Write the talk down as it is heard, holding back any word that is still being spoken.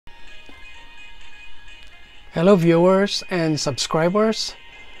Hello viewers and subscribers,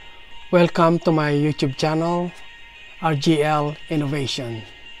 welcome to my YouTube channel RGL Innovations.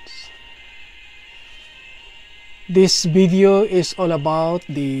 This video is all about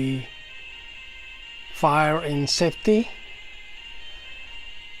the fire and safety.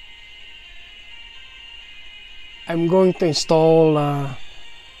 I'm going to install a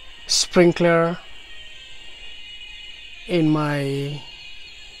sprinkler in my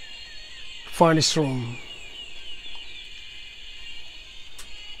furnace room.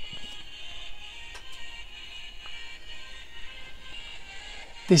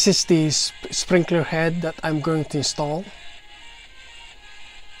 This is the sprinkler head that I'm going to install.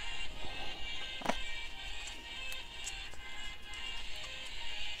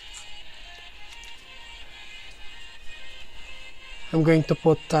 I'm going to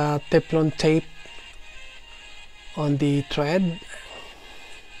put teflon tape on the thread.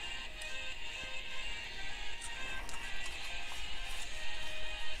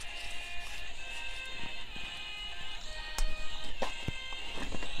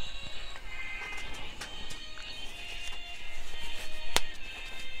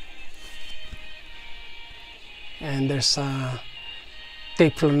 And there's a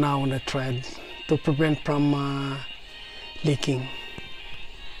teflon now on the thread to prevent from leaking.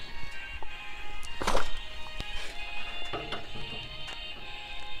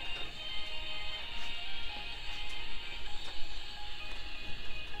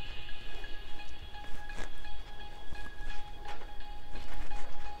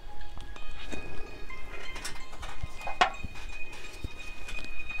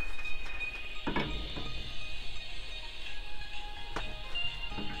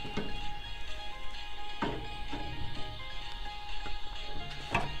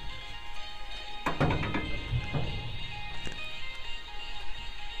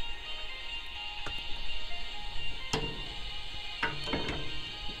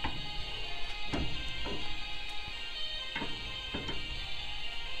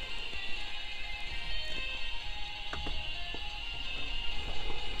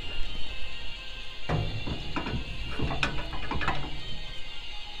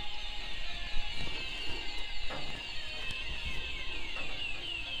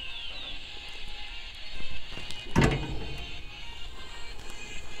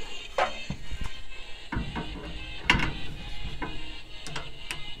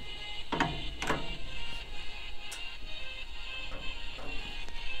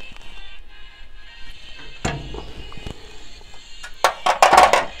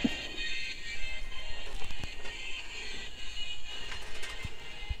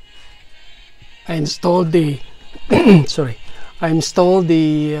 I installed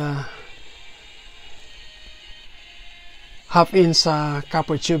the half-inch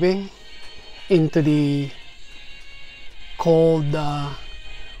copper tubing into the cold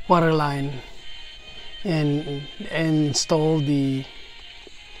water line and installed the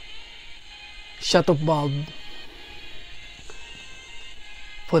shut-off valve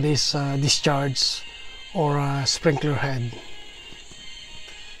for this discharge or sprinkler head.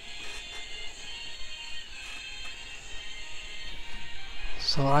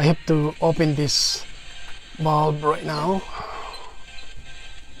 So I have to open this valve right now.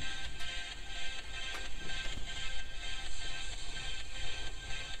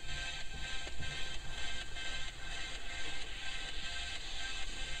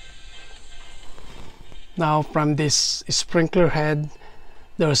 Now from this sprinkler head,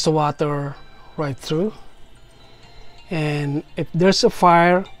 there's water right through, and if there's a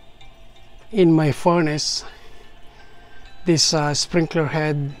fire in my furnace, this sprinkler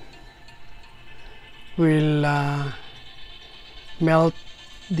head will melt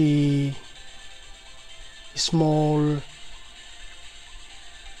the small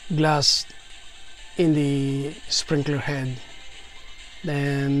glass in the sprinkler head.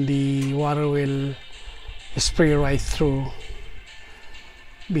 Then the water will spray right through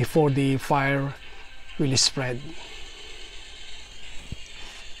before the fire will spread.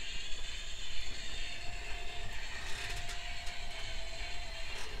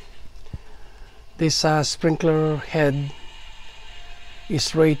 This sprinkler head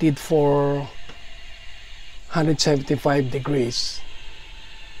is rated for 175 degrees.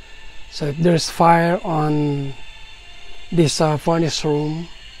 So if there's fire on this furnace room,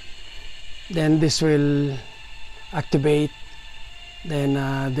 then this will activate. Then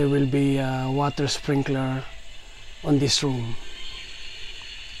there will be a water sprinkler on this room.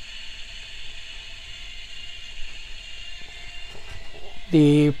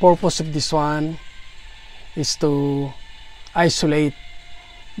 The purpose of this one is to isolate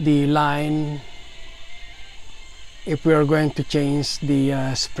the line if we are going to change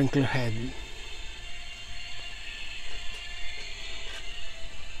the sprinkler head.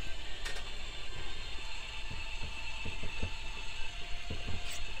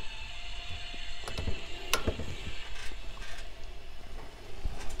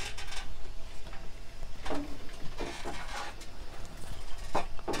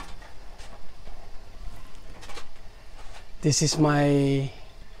 This is my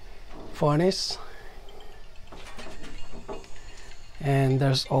furnace, and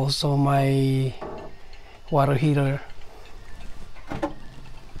there's also my water heater.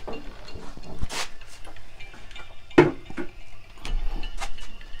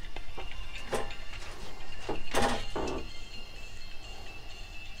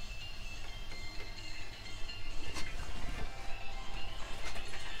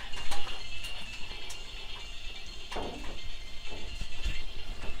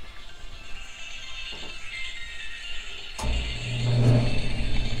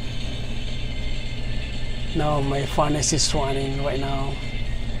 Now my furnace is running right now.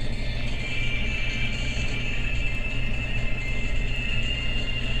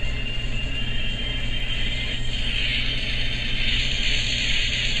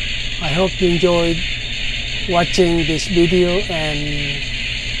 I hope you enjoyed watching this video, and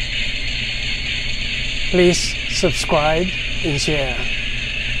please subscribe and share.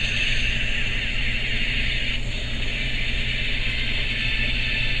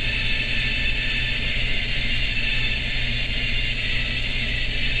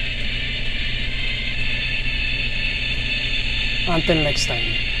 Until next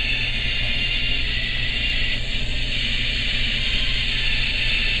time.